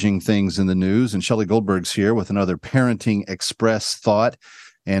discouraging things in the news, and Shelley Goldberg's here with another Parenting Express thought.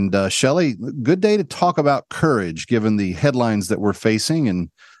 And Shelley, good day to talk about courage, given the headlines that we're facing and,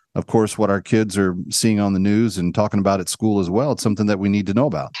 of course, what our kids are seeing on the news and talking about at school as well. It's something that we need to know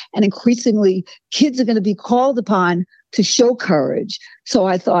about. And increasingly, kids are going to be called upon to show courage. So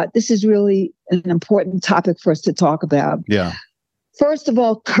I thought this is really an important topic for us to talk about. Yeah. First of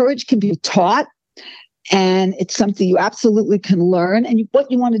all, courage can be taught. And it's something you absolutely can learn. And what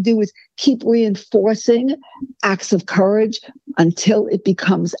you want to do is keep reinforcing acts of courage until it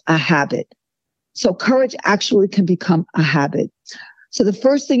becomes a habit. So courage actually can become a habit. So the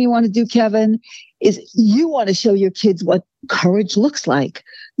first thing you want to do, Kevin, is you want to show your kids what courage looks like.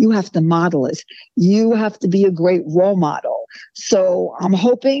 You have to model it. You have to be a great role model. So I'm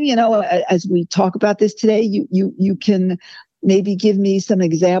hoping, as we talk about this today, you can maybe give me some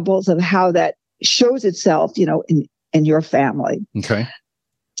examples of how that shows itself, in your family. Okay.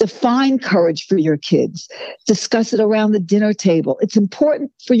 Define courage for your kids. Discuss it around the dinner table. It's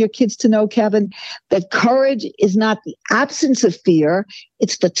important for your kids to know, Kevin, that courage is not the absence of fear.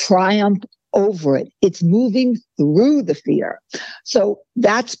 It's the triumph over it. It's moving through the fear. So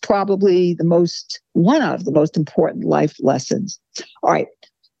that's probably one of the most important life lessons. All right.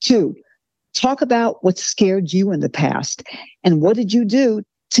 2, talk about what scared you in the past and what did you do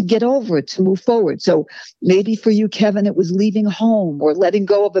to get over it, to move forward. So maybe for you, Kevin, it was leaving home or letting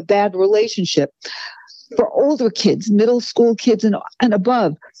go of a bad relationship. For older kids, middle school kids and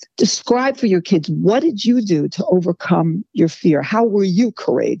above, describe for your kids, what did you do to overcome your fear? How were you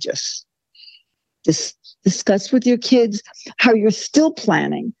courageous? Discuss with your kids how you're still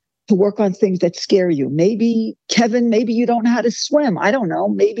planning to work on things that scare you. Maybe, Kevin, maybe you don't know how to swim. I don't know.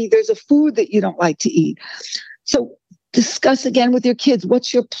 Maybe there's a food that you don't like to eat. So discuss again with your kids.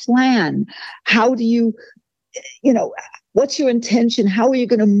 What's your plan? How do you, what's your intention? How are you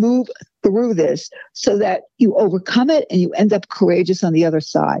going to move through this so that you overcome it and you end up courageous on the other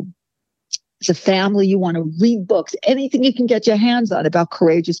side? As a family, you want to read books, anything you can get your hands on about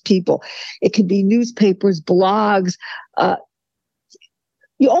courageous people. It could be newspapers, blogs.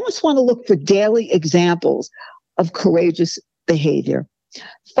 You almost want to look for daily examples of courageous behavior.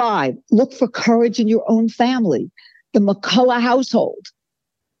 5, look for courage in your own family. The McCullough household,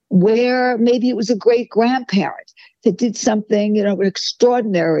 where maybe it was a great grandparent that did something,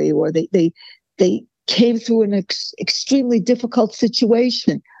 extraordinary, or they came through an extremely difficult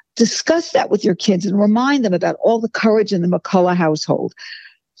situation. Discuss that with your kids and remind them about all the courage in the McCullough household.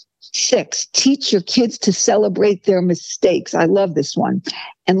 6, teach your kids to celebrate their mistakes. I love this one.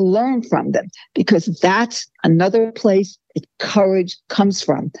 And learn from them, because that's another place that courage comes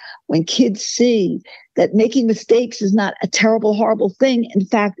from. When kids see that making mistakes is not a terrible, horrible thing. In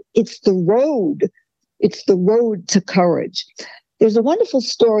fact, it's the road. It's the road to courage. There's a wonderful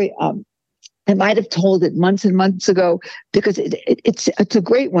story. I might have told it months and months ago because it's a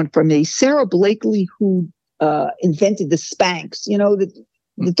great one for me. Sarah Blakely, who invented the Spanx,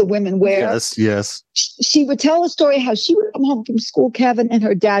 that the women wear. Yes. She would tell a story how she would come home from school, Kevin, and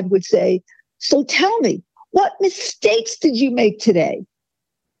her dad would say, "So tell me, what mistakes did you make today?"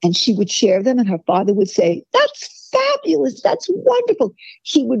 And she would share them, and her father would say, "That's fabulous. That's wonderful."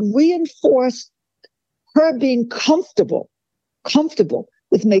 He would reinforce her being comfortable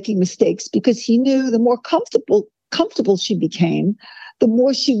with making mistakes, because he knew the more comfortable she became, the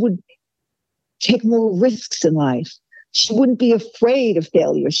more she would take more risks in life. She wouldn't be afraid of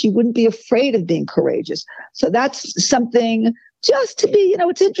failure. She wouldn't be afraid of being courageous. So that's something just to be,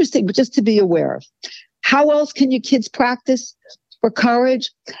 it's interesting, but just to be aware of. How else can your kids practice for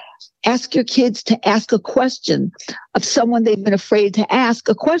courage? Ask your kids to ask a question of someone they've been afraid to ask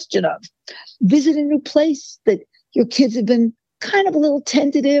a question of. Visit a new place that your kids have been kind of a little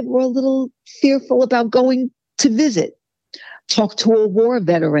tentative or a little fearful about going to visit. Talk to a war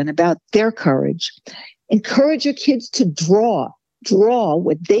veteran about their courage. Encourage your kids to draw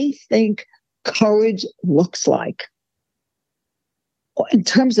what they think courage looks like. In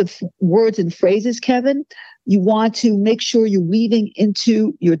terms of words and phrases, Kevin, you want to make sure you're weaving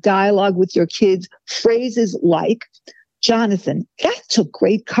into your dialogue with your kids phrases like, "Jonathan, that took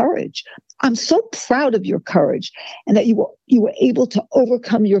great courage. I'm so proud of your courage and that you were able to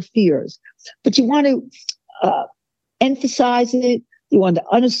overcome your fears." But you want to emphasize it. You want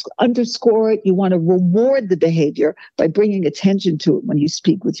to underscore it. You want to reward the behavior by bringing attention to it when you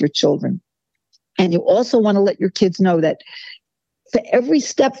speak with your children. And you also want to let your kids know that for every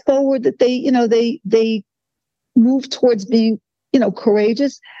step forward that they move towards being,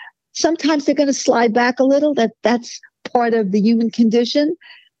 courageous, sometimes they're going to slide back a little. That's part of the human condition.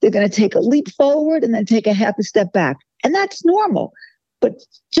 They're going to take a leap forward and then take a half a step back. And that's normal. But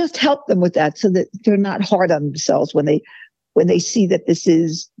just help them with that so that they're not hard on themselves when they see that this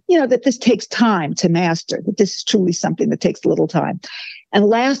is, that this takes time to master, that this is truly something that takes a little time. And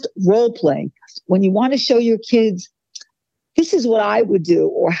last, role playing. When you want to show your kids, this is what I would do,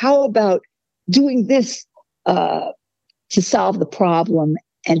 or how about doing this to solve the problem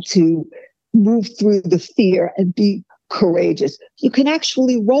and to move through the fear and be courageous. You can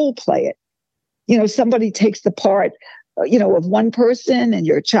actually role play it. Somebody takes the part of one person and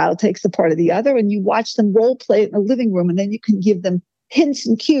your child takes the part of the other, and you watch them role play it in the living room, and then you can give them hints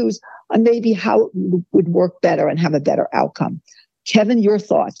and cues on maybe how it would work better and have a better outcome. Kevin, your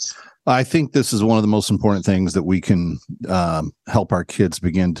thoughts? I think this is one of the most important things that we can help our kids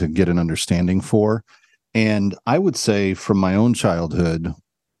begin to get an understanding for. And I would say from my own childhood,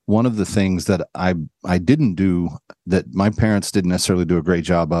 one of the things that I didn't do, that my parents didn't necessarily do a great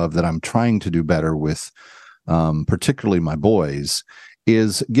job of, that I'm trying to do better with, particularly my boys,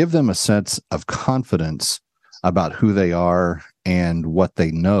 is give them a sense of confidence about who they are and what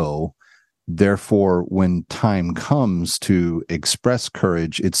they know. Therefore, when time comes to express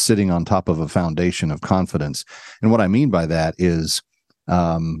courage, it's sitting on top of a foundation of confidence. And what I mean by that is,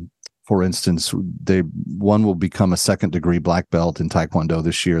 for instance, one will become a second-degree black belt in Taekwondo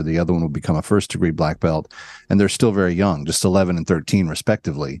this year. The other one will become a first-degree black belt, and they're still very young, just 11 and 13,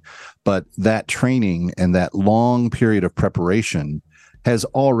 respectively. But that training and that long period of preparation has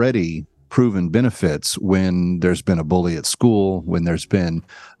already proven benefits when there's been a bully at school, when there's been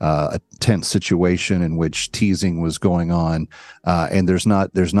a tense situation in which teasing was going on, and there's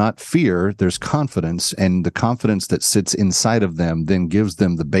not fear, there's confidence, and the confidence that sits inside of them then gives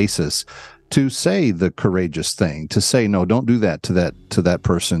them the basis to say the courageous thing, to say, no, don't do that to that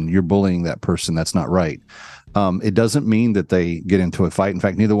person. You're bullying that person. That's not right. It doesn't mean that they get into a fight. In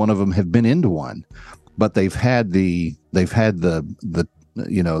fact, neither one of them have been into one, but they've had the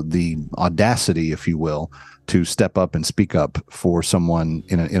audacity, if you will, to step up and speak up for someone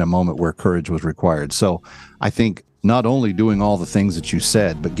in a moment where courage was required. So I think not only doing all the things that you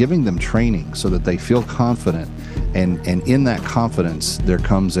said, but giving them training so that they feel confident, and in that confidence there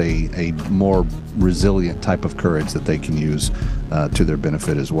comes a more resilient type of courage that they can use to their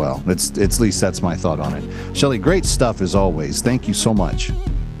benefit as well. It's at least that's my thought on it. Shelley, great stuff as always. Thank you so much.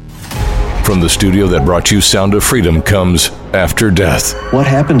 From the studio that brought you Sound of Freedom comes After Death. What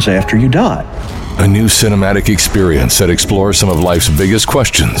happens after you die? A new cinematic experience that explores some of life's biggest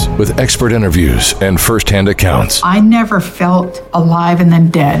questions with expert interviews and first-hand accounts. I never felt alive and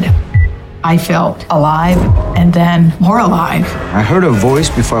then dead. I felt alive and then more alive. I heard a voice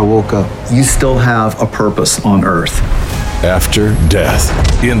before I woke up. You still have a purpose on earth. After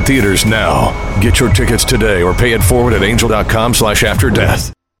Death. In theaters now. Get your tickets today or pay it forward at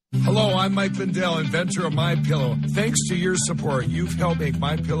angel.com/afterdeath. Hello, I'm Mike Lindell, inventor of MyPillow. Thanks to your support, you've helped make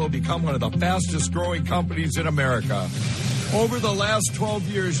MyPillow become one of the fastest growing companies in America. Over the last 12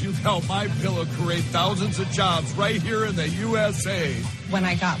 years, you've helped MyPillow create thousands of jobs right here in the USA. When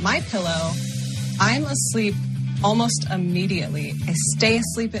I got MyPillow, I'm asleep almost immediately. I stay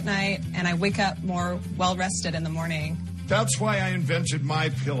asleep at night and I wake up more well-rested in the morning. That's why I invented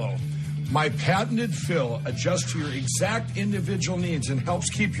MyPillow. My patented fill adjusts to your exact individual needs and helps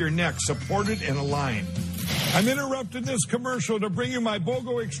keep your neck supported and aligned. I'm interrupting this commercial to bring you my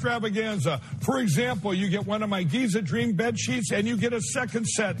BOGO extravaganza. For example, you get one of my Giza Dream bed sheets and you get a second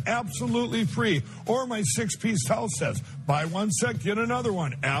set absolutely free. Or my 6-piece towel sets. Buy one set, get another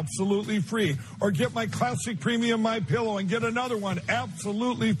one absolutely free. Or get my classic premium MyPillow and get another one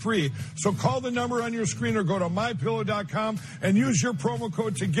absolutely free. So call the number on your screen or go to MyPillow.com and use your promo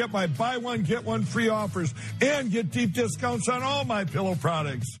code to get my buy one, get one free offers and get deep discounts on all MyPillow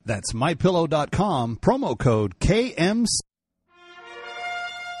products. That's MyPillow.com, promo code KMC.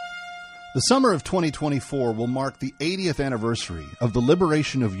 The summer of 2024 will mark the 80th anniversary of the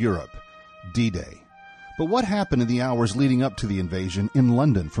liberation of Europe, D-Day. But what happened in the hours leading up to the invasion in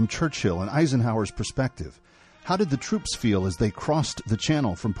London from Churchill and Eisenhower's perspective? How did the troops feel as they crossed the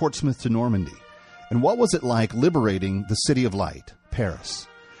Channel from Portsmouth to Normandy? And what was it like liberating the City of Light, Paris?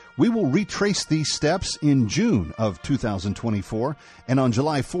 We will retrace these steps in June of 2024, and on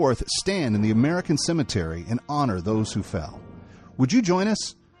July 4th, stand in the American Cemetery and honor those who fell. Would you join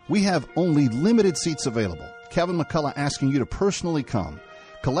us? We have only limited seats available. Kevin McCullough asking you to personally come.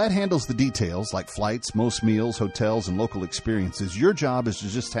 Colette handles the details like flights, most meals, hotels, and local experiences. Your job is to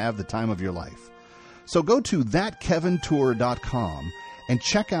just have the time of your life. So go to thatkevintour.com and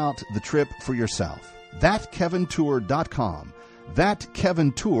check out the trip for yourself. Thatkevintour.com.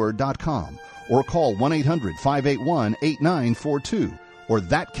 Thatkevintour.com, or call 1-800-581-8942 or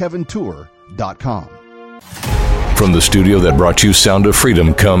thatkevintour.com. From the studio that brought you Sound of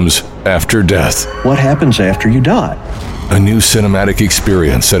Freedom comes After Death. What happens after you die? A new cinematic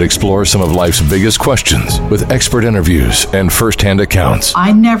experience that explores some of life's biggest questions with expert interviews and first-hand accounts.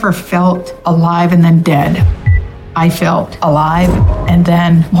 I never felt alive and then dead. I felt alive and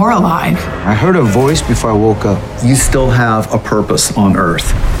then more alive. I heard a voice before I woke up. You still have a purpose on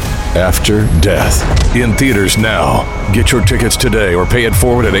earth. After Death. In theaters now. Get your tickets today or pay it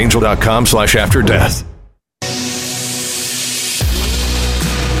forward at angel.com/afterdeath.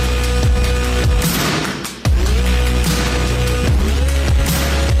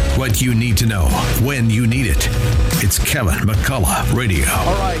 What you need to know when you need it. It's Kevin McCullough Radio.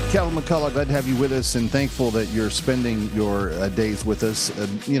 All right, Kevin McCullough, glad to have you with us and thankful that you're spending your days with us,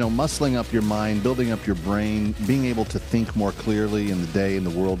 muscling up your mind, building up your brain, being able to think more clearly in the day and the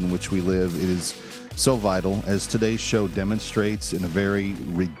world in which we live. It is so vital, as today's show demonstrates in a very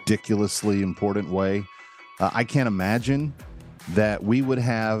ridiculously important way. I can't imagine that we would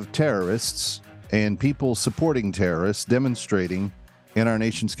have terrorists and people supporting terrorists demonstrating in our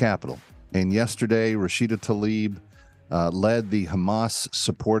nation's capital. And yesterday, Rashida Tlaib led the Hamas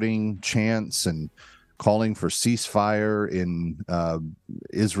supporting chants and calling for ceasefire in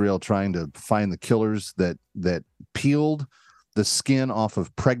Israel, trying to find the killers that peeled the skin off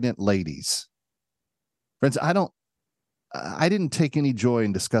of pregnant ladies. Friends, I didn't take any joy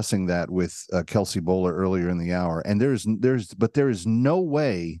in discussing that with Kelsey Bolar earlier in the hour. And there is no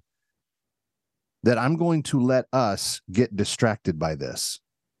way that I'm going to let us get distracted by this.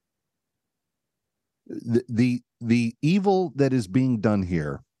 The evil that is being done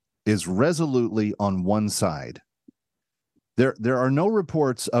here is resolutely on one side. There are no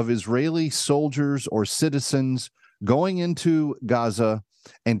reports of Israeli soldiers or citizens going into Gaza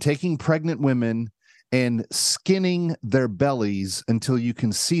and taking pregnant women and skinning their bellies until you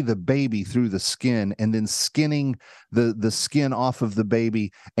can see the baby through the skin, and then skinning the skin off of the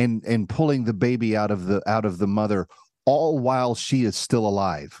baby and pulling the baby out of the mother, all while she is still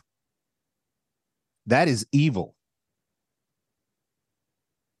alive. That is evil.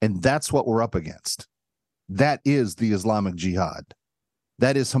 And that's what we're up against. That is the Islamic Jihad.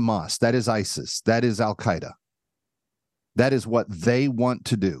 That is Hamas. That is ISIS. That is Al-Qaeda. That is what they want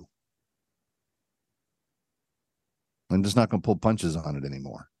to do. I'm just not going to pull punches on it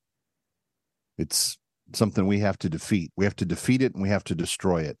anymore. It's something we have to defeat. We have to defeat it, and we have to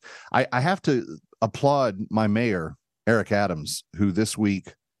destroy it. I have to applaud my mayor, Eric Adams, who this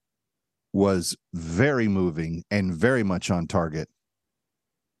week was very moving and very much on target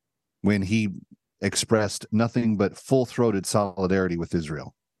when he expressed nothing but full-throated solidarity with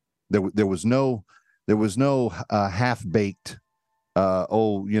Israel. There was no half-baked,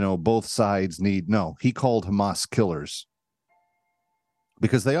 both sides need. No, he called Hamas killers,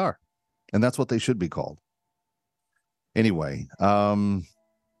 because they are, and that's what they should be called. Anyway,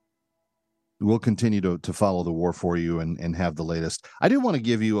 we'll continue to follow the war for you and have the latest. I do want to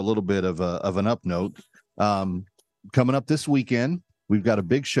give you a little bit of an up note. Coming up this weekend, we've got a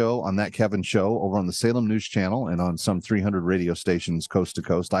big show on That Kevin Show over on the Salem News Channel and on some 300 radio stations coast to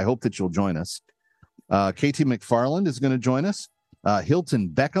coast. I hope that you'll join us. KT McFarland is going to join us. Hilton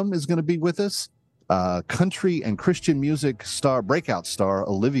Beckham is going to be with us. Country and Christian music breakout star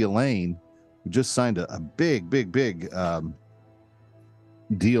Olivia Lane, who just signed a big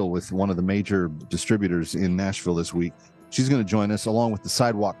deal with one of the major distributors in Nashville this week. She's going to join us, along with the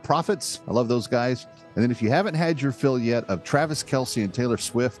Sidewalk Prophets. I love those guys. And then if you haven't had your fill yet of Travis Kelce and Taylor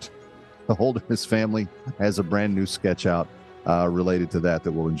Swift, the Holderness family has a brand new sketch out related to that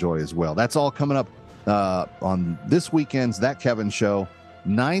we'll enjoy as well. That's all coming up on this weekend's That Kevin Show,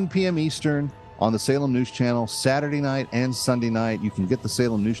 9 p.m. Eastern on the Salem News Channel, Saturday night and Sunday night. You can get the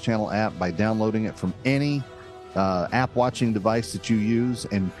Salem News Channel app by downloading it from any app watching device that you use,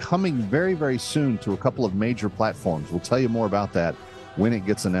 and coming very, very soon to a couple of major platforms. We'll tell you more about that when it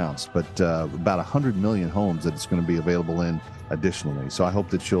gets announced, but about 100 million homes that it's going to be available in additionally. So I hope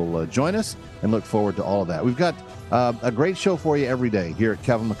that you'll join us and look forward to all of that. We've got a great show for you every day here at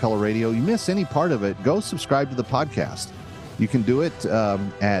Kevin McCullough Radio. You miss any part of it, go subscribe to the podcast. You can do it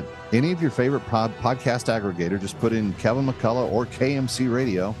at any of your favorite podcast aggregator. Just put in Kevin McCullough or KMC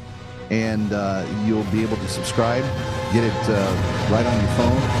Radio, and you'll be able to subscribe, get it right on your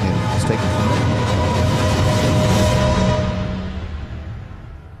phone, and just take it from there.